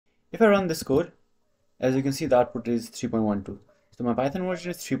If I run this code, as you can see, the output is 3.12. So my Python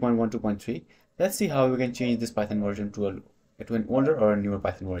version is 3.12.3. Let's see how we can change this Python version to an older or a newer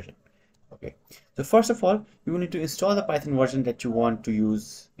Python version. Okay, so first of all, you will need to install the Python version that you want to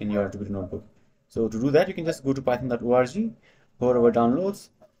use in your Jupyter Notebook. So to do that, you can just go to python.org, hover over downloads,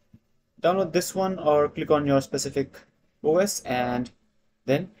 download this one, or click on your specific OS and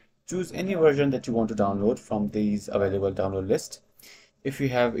then choose any version that you want to download from these available download list. If you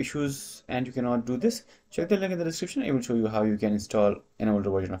have issues and you cannot do this, check the link in the description. It will show you how you can install an older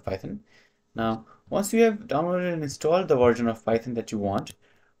version of Python. Now, once you have downloaded and installed the version of Python that you want,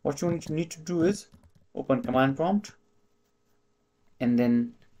 what you need to do is open command prompt and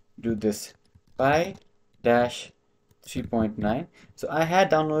then do this py-3.9. So I had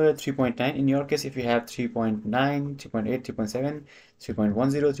downloaded 3.9. In your case, if you have 3.9, 3.8, 3.7, 3.10,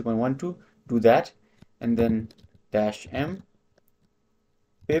 3.12, do that, and then -m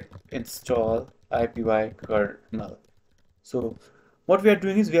pip install ipykernel. So what we are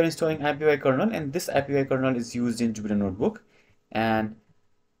doing is we are installing ipykernel, and this ipykernel is used in Jupyter Notebook. And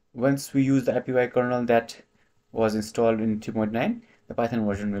once we use the ipykernel that was installed in 3.9, the Python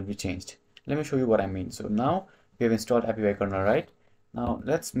version will be changed. Let me show you what I mean. So now we have installed ipykernel, right? Now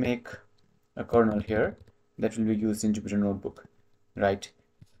let's make a kernel here that will be used in Jupyter Notebook, right?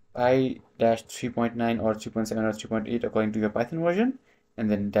 py-3.9 or 3.7 or 3.8 according to your Python version, and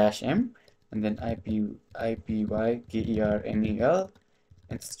then -m, and then ipykernel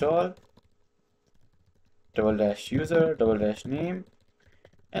install --user --name,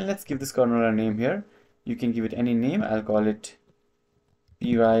 and let's give this kernel a name here. You can give it any name. I'll call it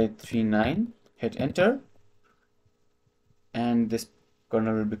py39. Hit enter, and this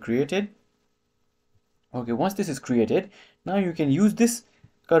kernel will be created. Okay, once this is created, now you can use this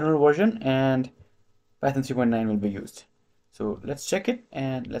kernel version and Python 3.9 will be used. So let's check it,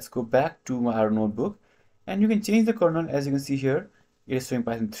 and let's go back to our notebook, and you can change the kernel. As you can see here, it is showing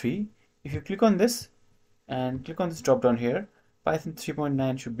Python 3. If you click on this and click on this drop down here, Python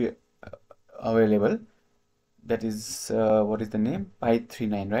 3.9 should be available. That is what is the name?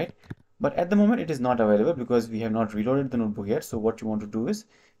 py39, right? But at the moment it is not available because we have not reloaded the notebook yet. So what you want to do is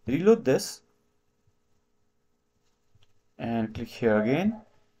reload this and click here again,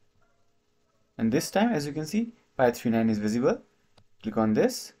 and this time, as you can see, py39 is visible. Click on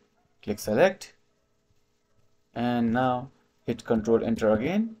this, click select, and now hit Control Enter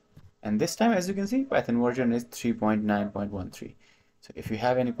again, and this time, as you can see, Python version is 3.9.13. So if you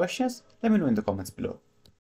have any questions, let me know in the comments below.